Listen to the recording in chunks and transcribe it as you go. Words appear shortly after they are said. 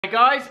Hi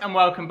guys, and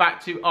welcome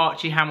back to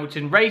Archie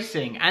Hamilton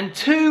Racing and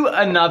to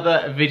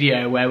another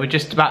video where we're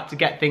just about to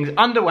get things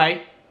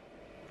underway.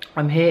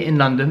 I'm here in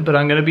London, but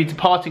I'm going to be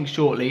departing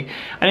shortly,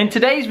 and in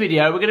today's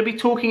video we're going to be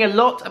talking a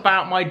lot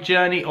about my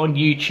journey on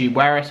YouTube,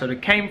 where I sort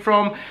of came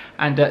from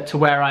and to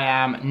where I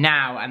am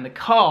now, and the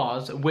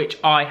cars which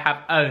I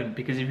have owned,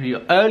 because if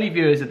you're early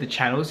viewers of the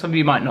channel, some of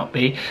you might not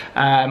be,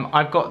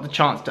 I've got the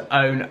chance to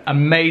own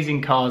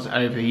amazing cars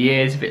over the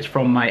years. If it's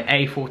from my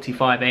A45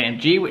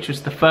 AMG, which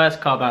was the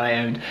first car that I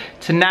owned,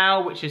 to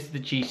now, which is the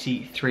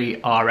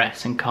GC3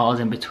 RS, and cars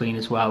in between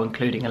as well,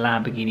 including a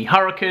Lamborghini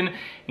Huracan,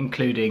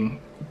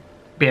 including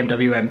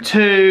BMW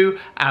M2,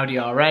 Audi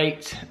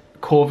R8,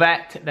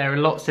 Corvette. There are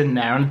lots in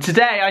there, and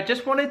today I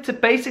just wanted to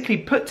basically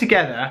put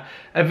together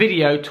a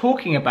video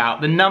talking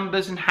about the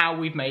numbers and how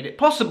we've made it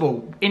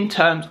possible in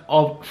terms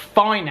of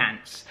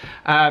finance,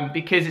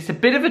 because it's a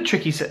bit of a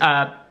tricky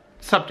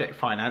subject,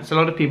 finance. A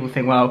lot of people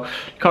think, well,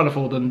 you can't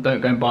afford them,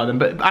 don't go and buy them,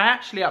 but I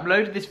actually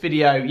uploaded this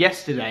video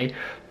yesterday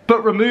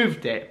but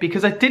removed it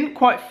because I didn't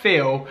quite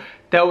feel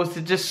there was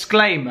a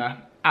disclaimer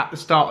at the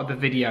start of the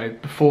video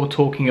before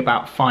talking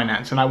about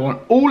finance. And I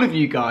want all of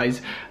you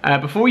guys,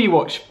 before you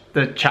watch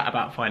the chat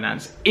about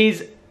finance,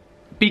 is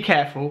be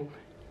careful.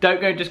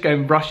 Don't just go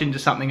and rush into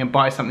something and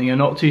buy something you're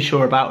not too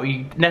sure about or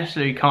you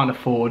necessarily can't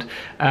afford.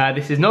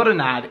 This is not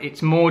an ad,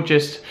 it's more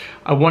just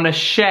I want to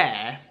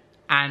share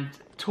and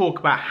talk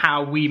about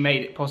how we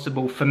made it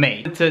possible for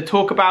me. To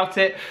talk about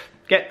it,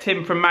 get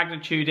Tim from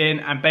Magnitude in,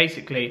 and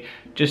basically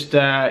just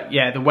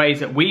yeah, the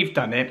ways that we've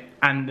done it,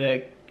 and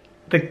the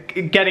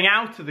getting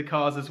out of the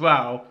cars as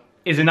well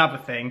is another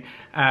thing,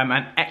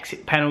 and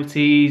exit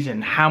penalties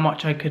and how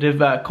much I could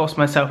have cost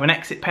myself in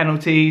exit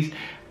penalties.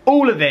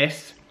 All of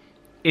this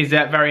is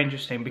very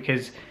interesting,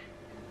 because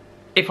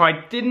if I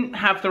didn't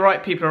have the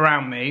right people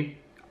around me,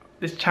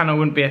 this channel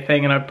wouldn't be a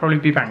thing and I'd probably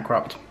be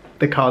bankrupt.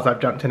 The cars I've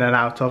jumped in and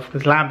out of,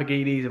 because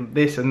Lamborghinis and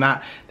this and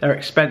that, they're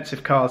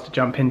expensive cars to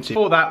jump into.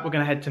 For that, we're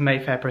going to head to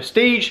Mayfair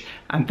Prestige,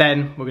 and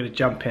then we're going to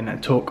jump in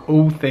and talk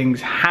all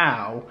things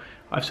how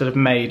I've sort of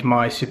made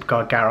my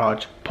supercar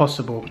garage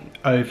possible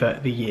over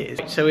the years.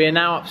 So we are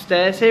now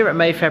upstairs here at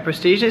Mayfair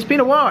Prestige. It's been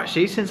a while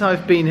actually since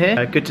I've been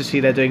here. Good to see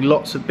they're doing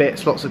lots of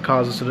bits, lots of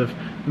cars are sort of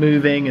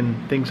moving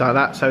and things like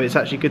that, so it's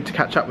actually good to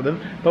catch up with them.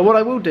 But what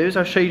I will do is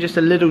I'll show you just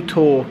a little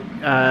tour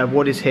of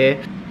what is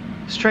here.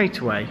 Straight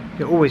away,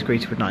 you're always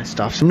greeted with nice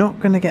stuff. You're not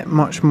going to get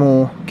much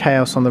more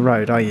chaos on the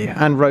road, are you?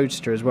 And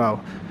Roadster as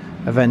well,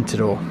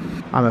 Aventador.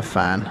 I'm a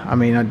fan. I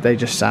mean, they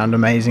just sound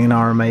amazing and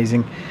are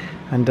amazing.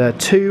 And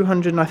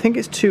 200, I think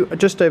it's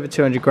just over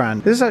 200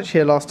 grand. This is actually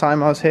here last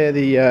time I was here,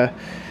 the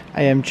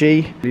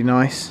AMG. Really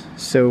nice,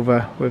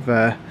 silver with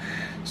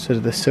sort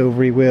of the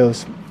silvery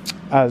wheels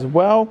as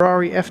well.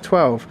 Ferrari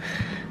F12.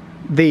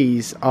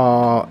 These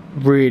are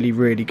really,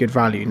 really good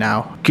value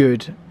now.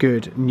 Good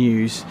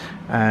news.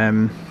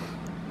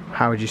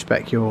 How would you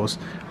spec yours?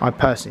 I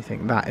personally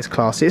think that is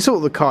classy. It's sort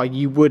of the car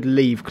you would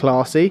leave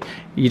classy.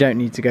 You don't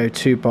need to go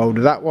too bold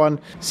with that one.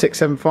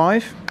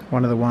 675,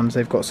 one of the ones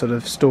they've got sort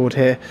of stored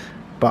here,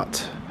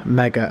 but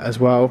mega as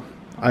well.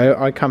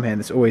 I come here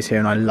and it's always here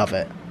and I love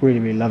it.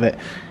 Really love it.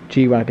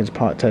 G-Wagon's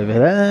parked over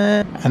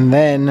there. And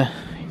then,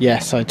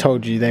 yes, I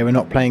told you they were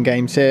not playing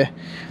games here.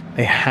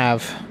 They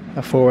have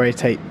a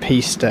 488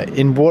 Pista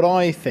in what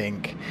I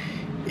think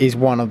is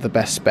one of the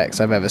best specs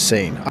I've ever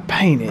seen. The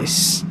paint is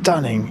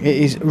stunning. It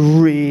is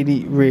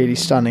really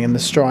stunning, and the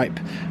stripe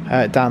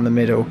down the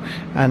middle.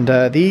 And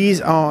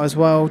these are as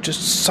well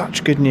just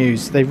such good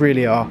news. They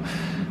really are.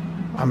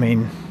 I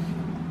mean,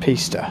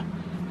 Pista,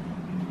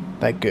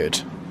 they're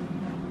good.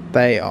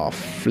 They are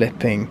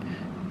flipping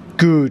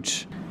good.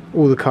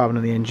 All the carbon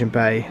in the engine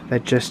bay, they're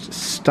just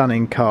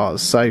stunning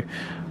cars. So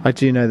I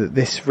do know that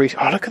this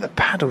oh, look at the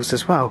paddles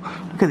as well.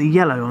 Look at the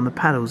yellow on the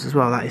paddles as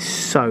well. That is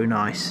so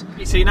nice.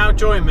 So you now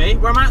join me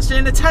where I'm actually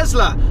in a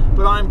Tesla,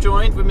 but I'm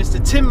joined with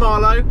Mr. Tim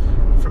Marlowe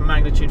from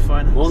Magnitude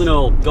Finance. Morning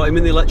all. Got him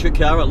in the electric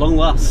car at long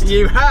last.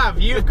 You have.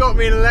 You've got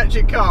me in an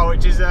electric car,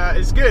 which is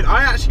good.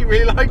 I actually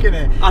really liking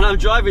it. And I'm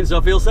driving, so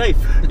I feel safe.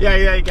 Yeah,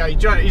 there you go.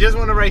 He doesn't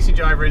want a racing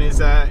driver in his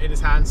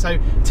hand. So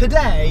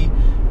today,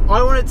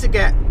 I wanted to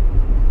get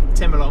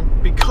Tim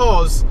along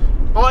because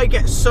I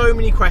get so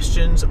many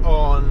questions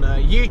on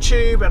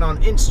YouTube and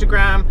on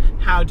Instagram.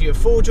 How do you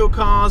afford your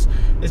cars?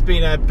 There's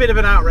been a bit of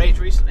an outrage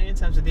recently in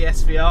terms of the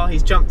SVR.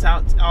 He's jumped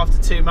out after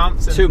 2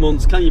 months. And 2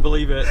 months, can you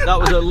believe it? That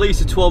was at least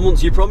the 12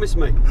 months you promised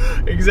me.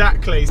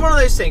 Exactly. It's one of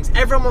those things.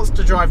 Everyone wants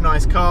to drive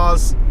nice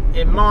cars.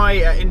 In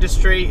my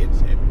industry,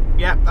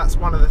 yeah, that's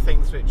one of the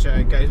things which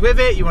goes with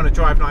it. You want to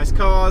drive nice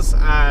cars,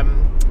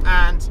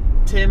 and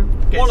Tim,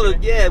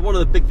 one of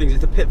the big things is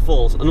the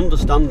pitfalls and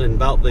understanding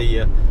about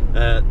the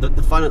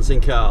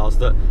financing cars.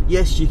 That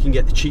yes, you can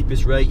get the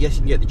cheapest rate, yes, you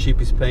can get the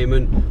cheapest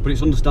payment, but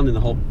it's understanding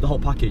the whole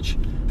package.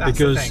 That's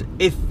because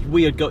if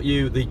we had got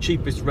you the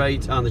cheapest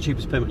rate and the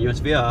cheapest payment in your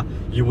SVR,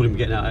 you wouldn't be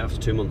getting out after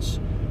 2 months.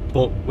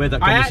 But we had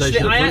that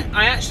conversation.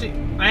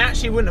 I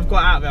actually wouldn't have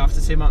got out of it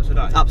after 2 months, would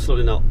I?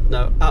 Absolutely not.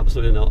 No,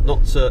 absolutely not.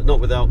 Not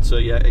without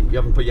you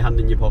haven't put your hand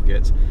in your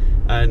pocket.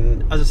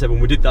 And as I said, when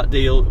we did that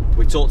deal,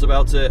 we talked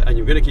about it, and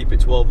you're going to keep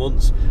it 12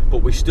 months, but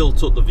we still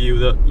took the view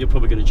that you're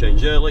probably going to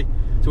change early.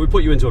 So we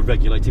put you into a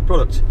regulated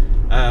product,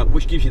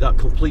 which gives you that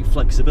complete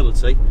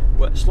flexibility.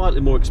 Where it's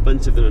slightly more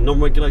expensive than a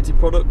non-regulated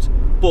product,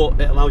 but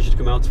it allows you to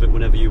come out of it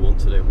whenever you want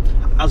to do,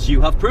 as you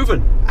have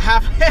proven.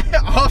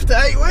 After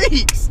 8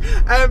 weeks.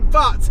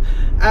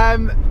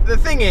 The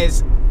thing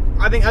is,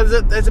 I think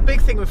there's a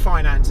big thing with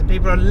finance, and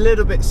people are a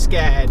little bit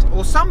scared,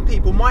 or some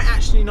people might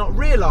actually not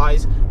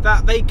realise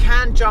that they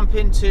can jump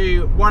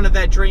into one of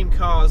their dream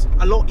cars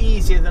a lot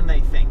easier than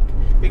they think.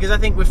 Because I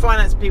think with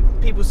finance,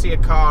 people see a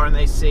car and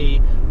they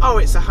see, oh,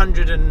 it's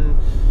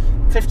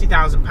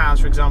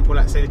 £150,000, for example,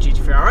 let's say the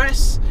GT3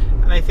 RS,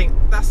 and they think,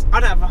 I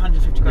don't have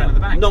 150 grand in the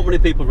bank. Not many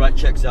people write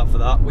checks out for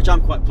that, which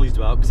I'm quite pleased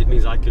about, because it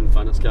means I can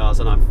finance cars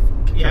and I'm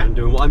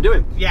doing what I'm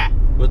doing. Yeah.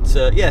 But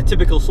yeah,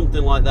 typical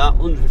something like that,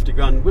 150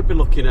 grand, we'd be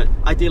looking at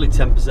ideally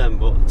 10%,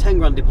 but 10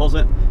 grand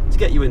deposit to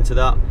get you into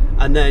that,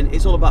 and then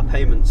it's all about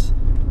payments.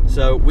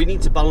 So we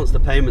need to balance the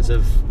payments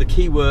of the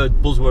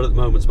keyword, buzzword at the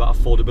moment is about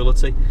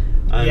affordability.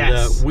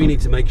 And we need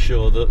to make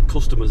sure that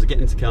customers are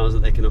getting into cars that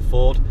they can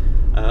afford.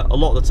 A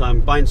lot of the time,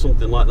 buying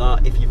something like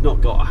that, if you've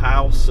not got a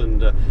house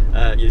and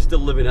you're still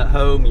living at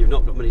home, you've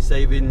not got many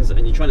savings,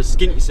 and you're trying to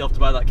skint yourself to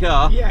buy that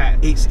car,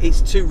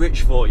 it's too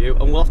rich for you,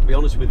 and we'll have to be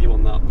honest with you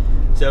on that.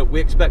 So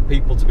we expect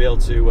people to be able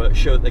to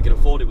show that they can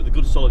afford it with a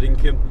good solid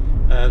income.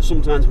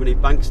 Sometimes we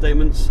need bank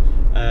statements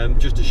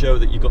just to show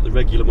that you've got the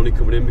regular money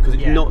coming in, because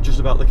it's not just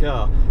about the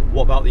car.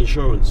 What about the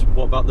insurance?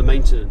 What about the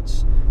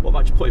maintenance? What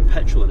about just putting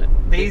petrol in it?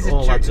 It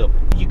all adds up.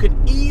 You could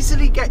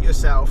easily get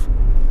yourself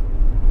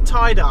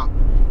tied up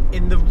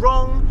in the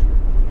wrong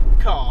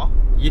car.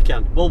 You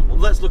can. Well,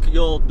 let's look at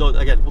your,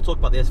 again, we'll talk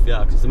about the SVR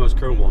because it's the most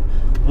current one.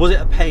 Was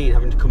it a pain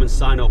having to come and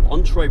sign up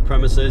on trade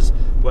premises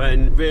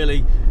when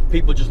really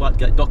people just like to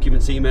get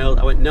documents emailed?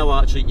 I went, no,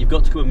 actually, you've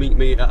got to come and meet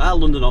me at our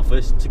London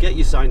office to get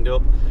you signed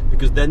up,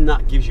 because then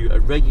that gives you a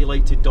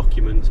regulated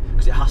document,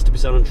 because it has to be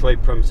signed on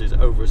trade premises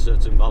over a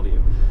certain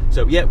value.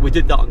 So yeah, we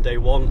did that on day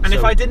one. And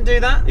if I didn't do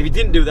that? If you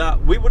didn't do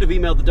that, we would have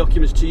emailed the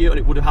documents to you, and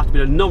it would have had to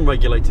be a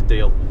non-regulated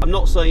deal. I'm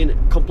not saying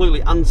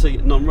completely anti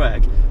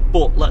non-reg,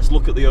 but let's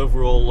look at the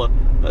overall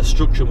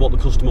structure and what the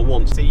customer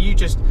wants. So you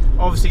just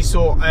obviously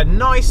saw a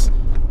nice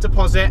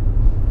deposit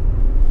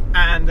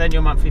and then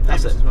your monthly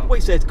payments as well. What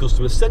you say to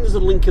customers, send us a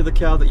link of the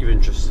car that you're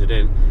interested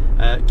in,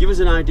 give us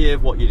an idea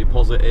of what your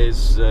deposit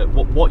is,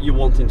 what you're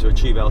wanting to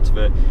achieve out of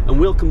it, and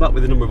we'll come back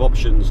with a number of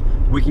options.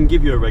 We can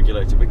give you a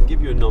regulated, we can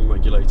give you a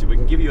non-regulated, we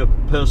can give you a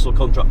personal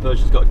contract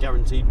purchase that's got a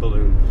guaranteed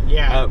balloon.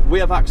 Yeah. We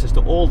have access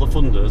to all the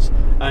funders,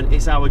 and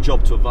it's our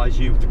job to advise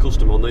you, the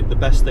customer, on the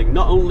best thing,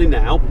 not only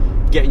now,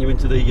 getting you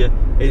into the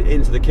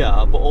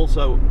car, but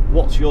also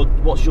what's your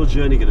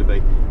journey going to be.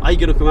 Are you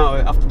going to come out of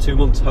it after 2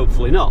 months?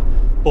 Hopefully not,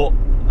 but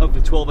over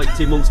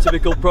 12-18 months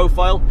typical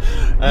profile.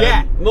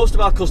 Most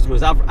of our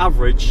customers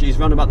average is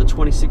around about the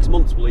 26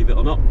 months, believe it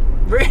or not.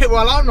 Really?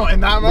 Well, I'm not in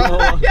that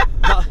much.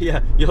 Yeah,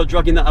 you're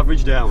dragging that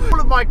average down.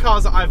 All of my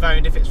cars that I've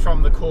owned, if it's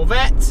from the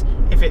Corvette,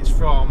 if it's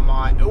from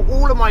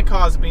all of my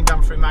cars have been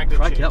done through Magnitude.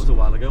 Crikey, that was a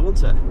while ago,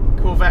 wasn't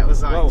it? Corvette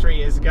was like 3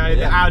 years ago. Yeah.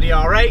 The Audi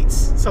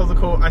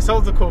R8, I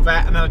sold the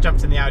Corvette, and then I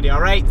jumped in the Audi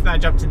R8, then I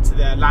jumped into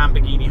the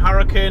Lamborghini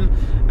Huracan.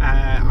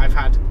 I've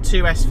had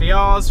 2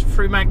 SVRs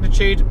through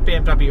Magnitude,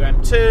 BMW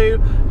M2,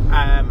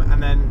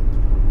 and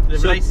then the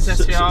latest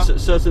SVR.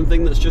 Certain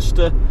thing that's just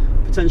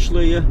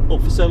potentially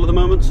up for sale at the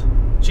moment?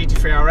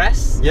 GT3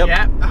 RS. Yep.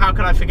 Yeah, how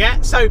could I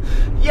forget? So,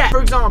 yeah,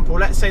 for example,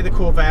 let's say the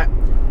Corvette,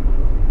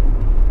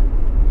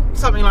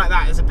 something like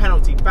that is a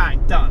penalty,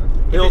 bang, done.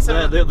 They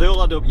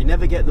all add up. You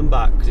never get them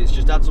back, because it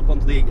just adds up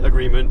onto the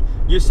agreement.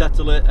 You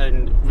settle it,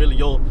 and really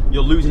you're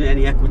losing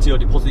any equity or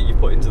deposit you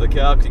put into the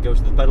car, because it goes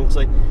to the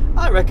penalty.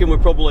 I reckon we're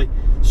probably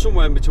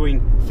somewhere in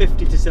between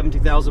 £50,000 to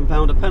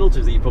 £70,000 of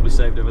penalties that you probably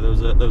saved over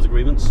those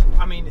agreements.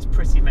 I mean, it's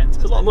pretty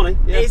mental. It's a lot of money.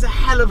 Yeah. It is a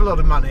hell of a lot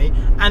of money,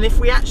 and if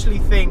we actually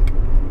think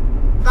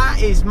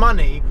that is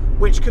money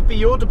which could be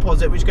your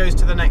deposit, which goes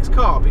to the next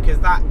car, because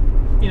that,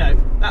 you know,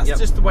 that's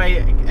just the way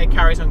it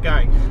carries on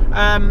going.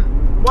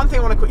 One thing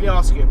I want to quickly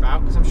ask you about,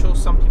 because I'm sure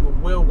some people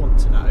will want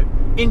to know,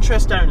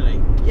 interest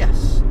only.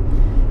 Yes.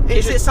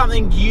 Is it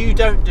something you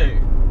don't do?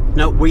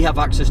 No, we have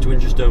access to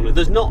interest only.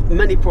 There's not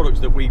many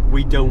products that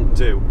we don't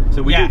do.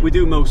 So we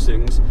do most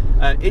things.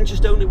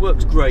 Interest only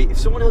works great. If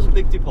someone has a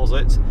big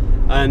deposit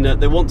and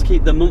they want to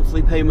keep their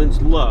monthly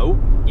payments low,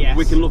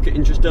 we can look at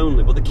interest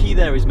only. But the key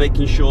there is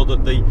making sure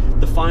that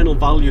the final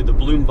value, the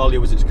balloon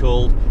value as it's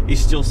called,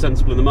 is still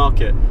sensible in the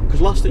market.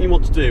 Because last thing you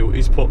want to do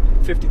is put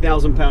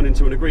 £50,000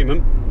 into an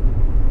agreement,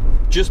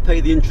 just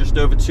pay the interest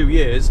over 2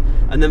 years,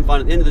 and then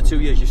find at the end of the 2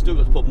 years you've still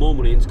got to put more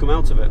money in to come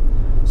out of it.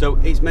 So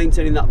it's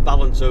maintaining that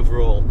balance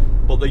overall.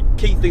 But the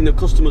key thing that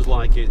customers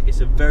like is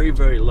it's a very,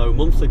 very low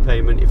monthly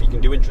payment if you can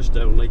do interest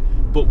only,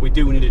 but we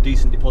do need a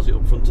decent deposit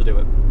up front to do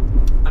it.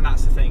 And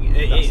that's the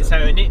thing. So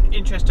an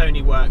interest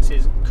only works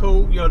is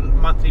cool, your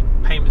monthly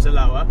payments payments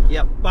are lower.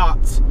 Yep.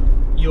 But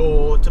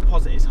your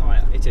deposit is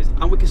higher. It is,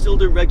 and we can still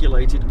do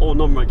regulated or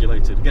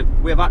non-regulated.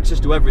 Again, we have access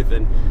to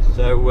everything,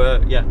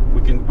 so yeah,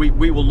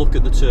 we will look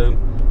at the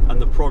term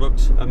and the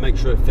product and make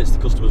sure it fits the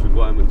customer's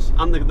requirements.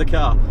 And the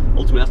car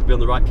ultimately has to be on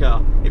the right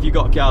car. If you've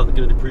got a car that's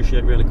going to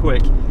depreciate really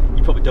quick,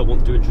 you probably don't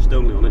want to do interest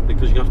only on it,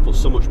 because you're going to have to put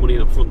so much money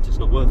in up front, it's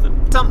not worth it.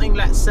 Something,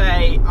 let's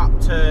say up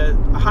to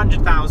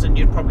 100,000,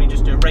 you'd probably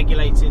just do a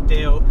regulated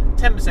deal,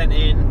 10%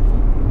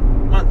 in.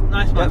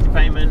 Nice monthly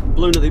payment.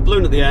 Balloon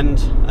at the end,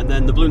 and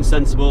then the balloon's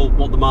sensible,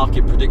 what the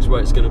market predicts where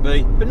it's going to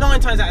be. But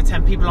 9 times out of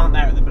 10, people aren't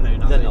there at the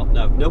balloon, are they? They're not,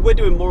 no. No, we're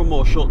doing more and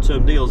more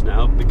short-term deals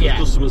now, because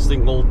customers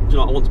think, well, you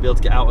know, I want to be able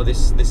to get out of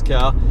this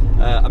car.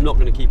 I'm not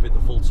going to keep it the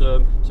full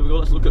term. So we go,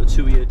 let's look at a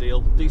 2-year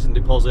deal, decent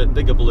deposit,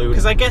 bigger balloon.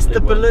 Because I guess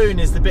the balloon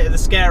is the bit of the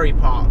scary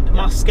part. It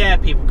must scare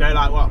people, go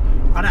like, well,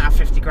 I don't have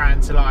 50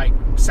 grand to like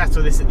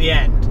settle this at the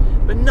end.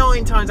 But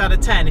 9 times out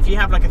of 10, if you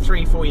have like a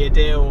 3-4 year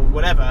deal or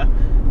whatever,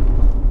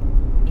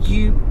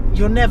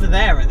 you're never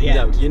there at the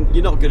end. No,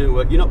 you're not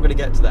going to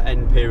get to that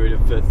end period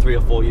of 3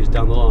 or 4 years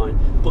down the line.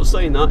 But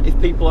saying that, if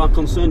people are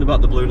concerned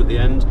about the balloon at the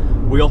end,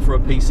 we offer a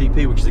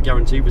PCP, which is a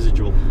guaranteed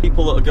residual.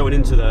 People that are going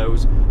into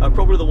those are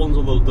probably the ones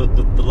on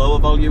the lower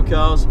value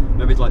cars,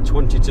 maybe it's like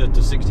 20 to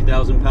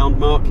 £60,000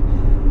 mark.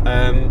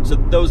 So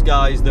those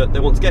guys that they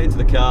want to get into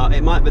the car,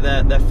 it might be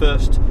their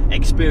first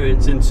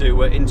experience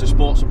into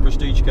sports and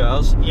prestige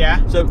cars.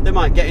 Yeah. So they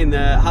might get in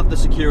there, have the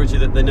security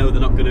that they know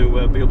they're not going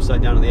to be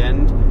upside down at the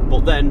end,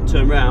 but then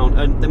turn around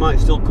and they might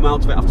still come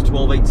out of it after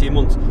 12, 18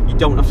 months. You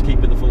don't have to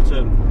keep it the full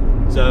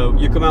term. So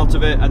you come out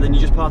of it and then you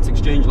just part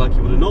exchange like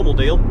you would a normal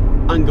deal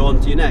and go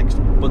on to your next.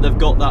 But they've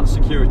got that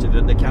security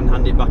that they can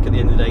hand it back at the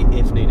end of the day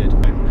if needed.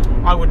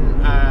 I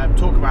wouldn't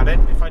talk about it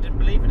if I didn't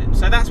believe in it.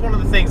 So that's one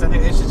of the things I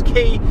think is just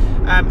key.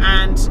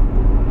 And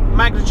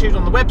Magnitude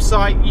on the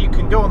website, you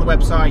can go on the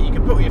website, you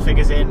can put all your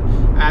figures in.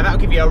 That'll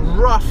give you a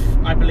rough,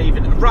 I believe,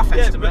 in a rough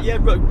estimate. Yeah,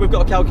 we've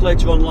got a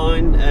calculator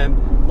online.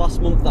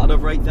 Last month that had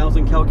over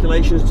 8,000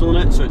 calculations done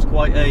on it, so it's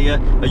quite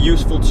a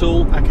useful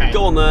tool. Okay.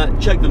 Go on there,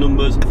 check the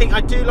numbers. I think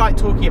I do like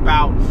talking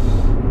about.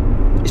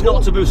 It's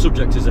not a taboo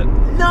subject, is it?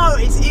 No,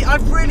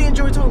 I've really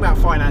enjoyed talking about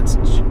finance,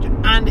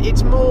 and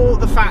it's more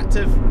the fact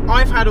of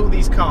I've had all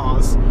these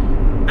cars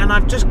and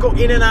I've just got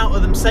in and out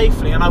of them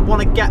safely, and I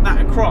want to get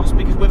that across,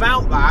 because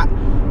without that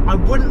I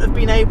wouldn't have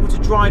been able to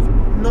drive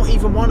not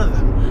even one of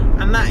them,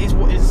 and that is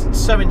what is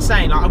so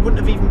insane. Like, I wouldn't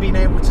have even been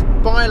able to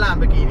buy a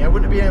Lamborghini, I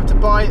wouldn't have been able to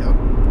buy a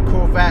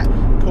Corvette,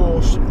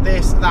 Porsche,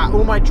 this, that,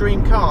 all my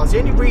dream cars. The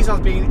only reason I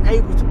was being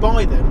able to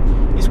buy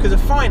them is because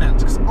of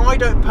finance, because I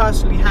don't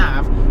personally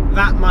have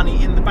that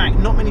money in the bank.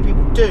 Not many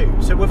people do.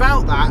 So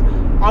without that,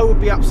 I would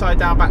be upside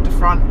down back to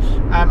front,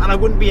 and I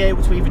wouldn't be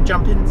able to even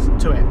jump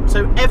into it.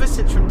 So ever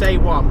since from day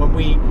one, when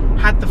we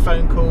had the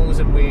phone calls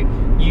and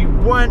you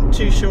weren't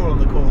too sure on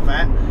the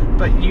Corvette,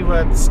 but you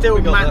were still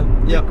we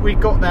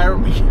got there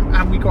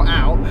and we got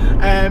out.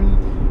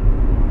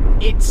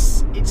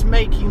 It's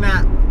making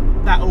that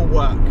all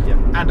work,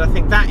 and I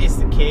think that is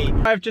the key.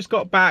 I've just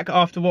got back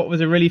after what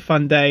was a really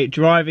fun day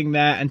driving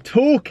there and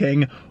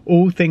talking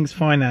all things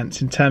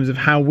finance in terms of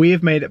how we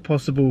have made it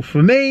possible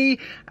for me,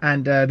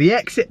 and the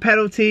exit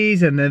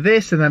penalties and the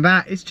this and the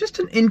that. It's just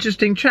an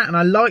interesting chat, and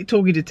I like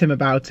talking to Tim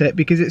about it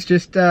because it's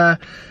just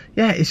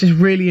yeah, it's just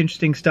really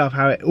interesting stuff,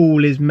 how it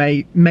all is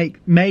made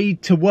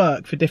to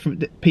work for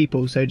different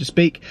people, so to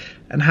speak,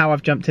 and how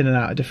I've jumped in and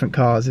out of different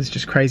cars. It's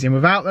just crazy, and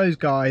without those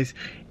guys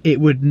it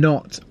would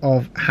not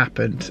have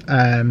happened.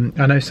 I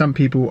know some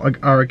people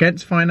are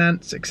against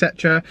finance,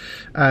 etc.,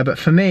 but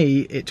for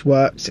me it's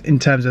worked in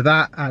terms of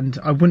that, and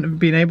I wouldn't have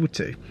been able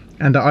to.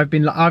 And I've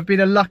been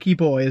a lucky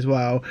boy as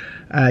well,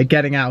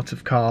 getting out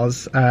of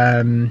cars,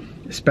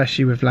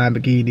 especially with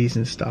Lamborghinis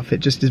and stuff. It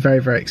just is very,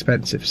 very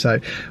expensive.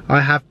 So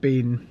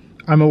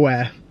I'm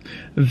aware,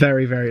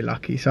 very, very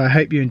lucky. So I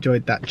hope you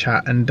enjoyed that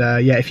chat. And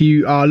yeah, if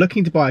you are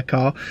looking to buy a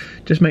car,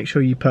 just make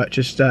sure you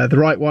purchase the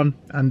right one,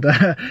 and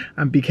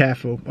be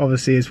careful,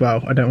 obviously, as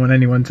well. I don't want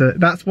anyone to.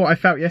 That's what I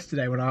felt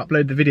yesterday when I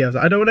uploaded the videos.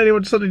 I don't want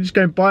anyone to suddenly just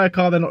go and buy a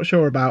car they're not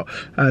sure about.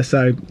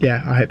 So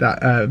yeah, I hope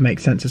that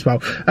makes sense as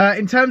well.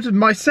 In terms of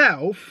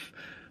myself,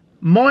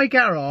 my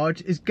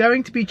garage is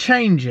going to be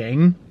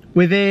changing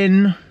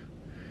within.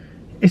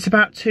 It's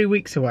about 2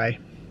 weeks away.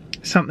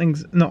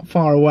 Something's not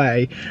far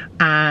away,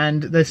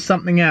 and there's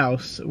something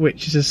else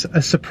which is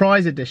a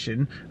surprise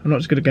edition. I'm not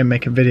just going to go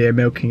make a video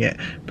milking it,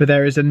 but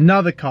there is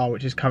another car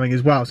which is coming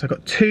as well. So I've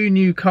got 2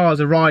 new cars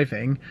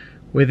arriving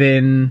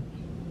within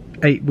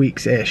 8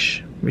 weeks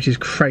ish, which is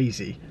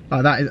crazy.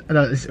 Like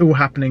that is all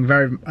happening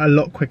a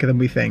lot quicker than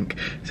we think.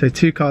 So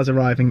 2 cars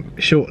arriving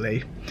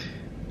shortly.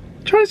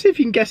 Try and see if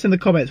you can guess in the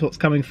comments what's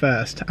coming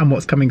first and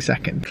what's coming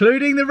second,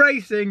 including the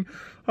racing.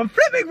 I'm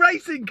flipping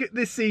racing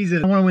this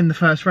season. I want to win the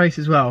first race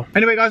as well.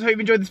 Anyway, guys, I hope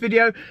you enjoyed this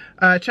video.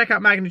 Check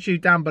out Magnitude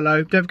down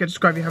below. Don't forget to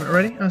subscribe if you haven't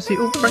already. I'll see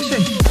you all very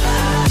soon.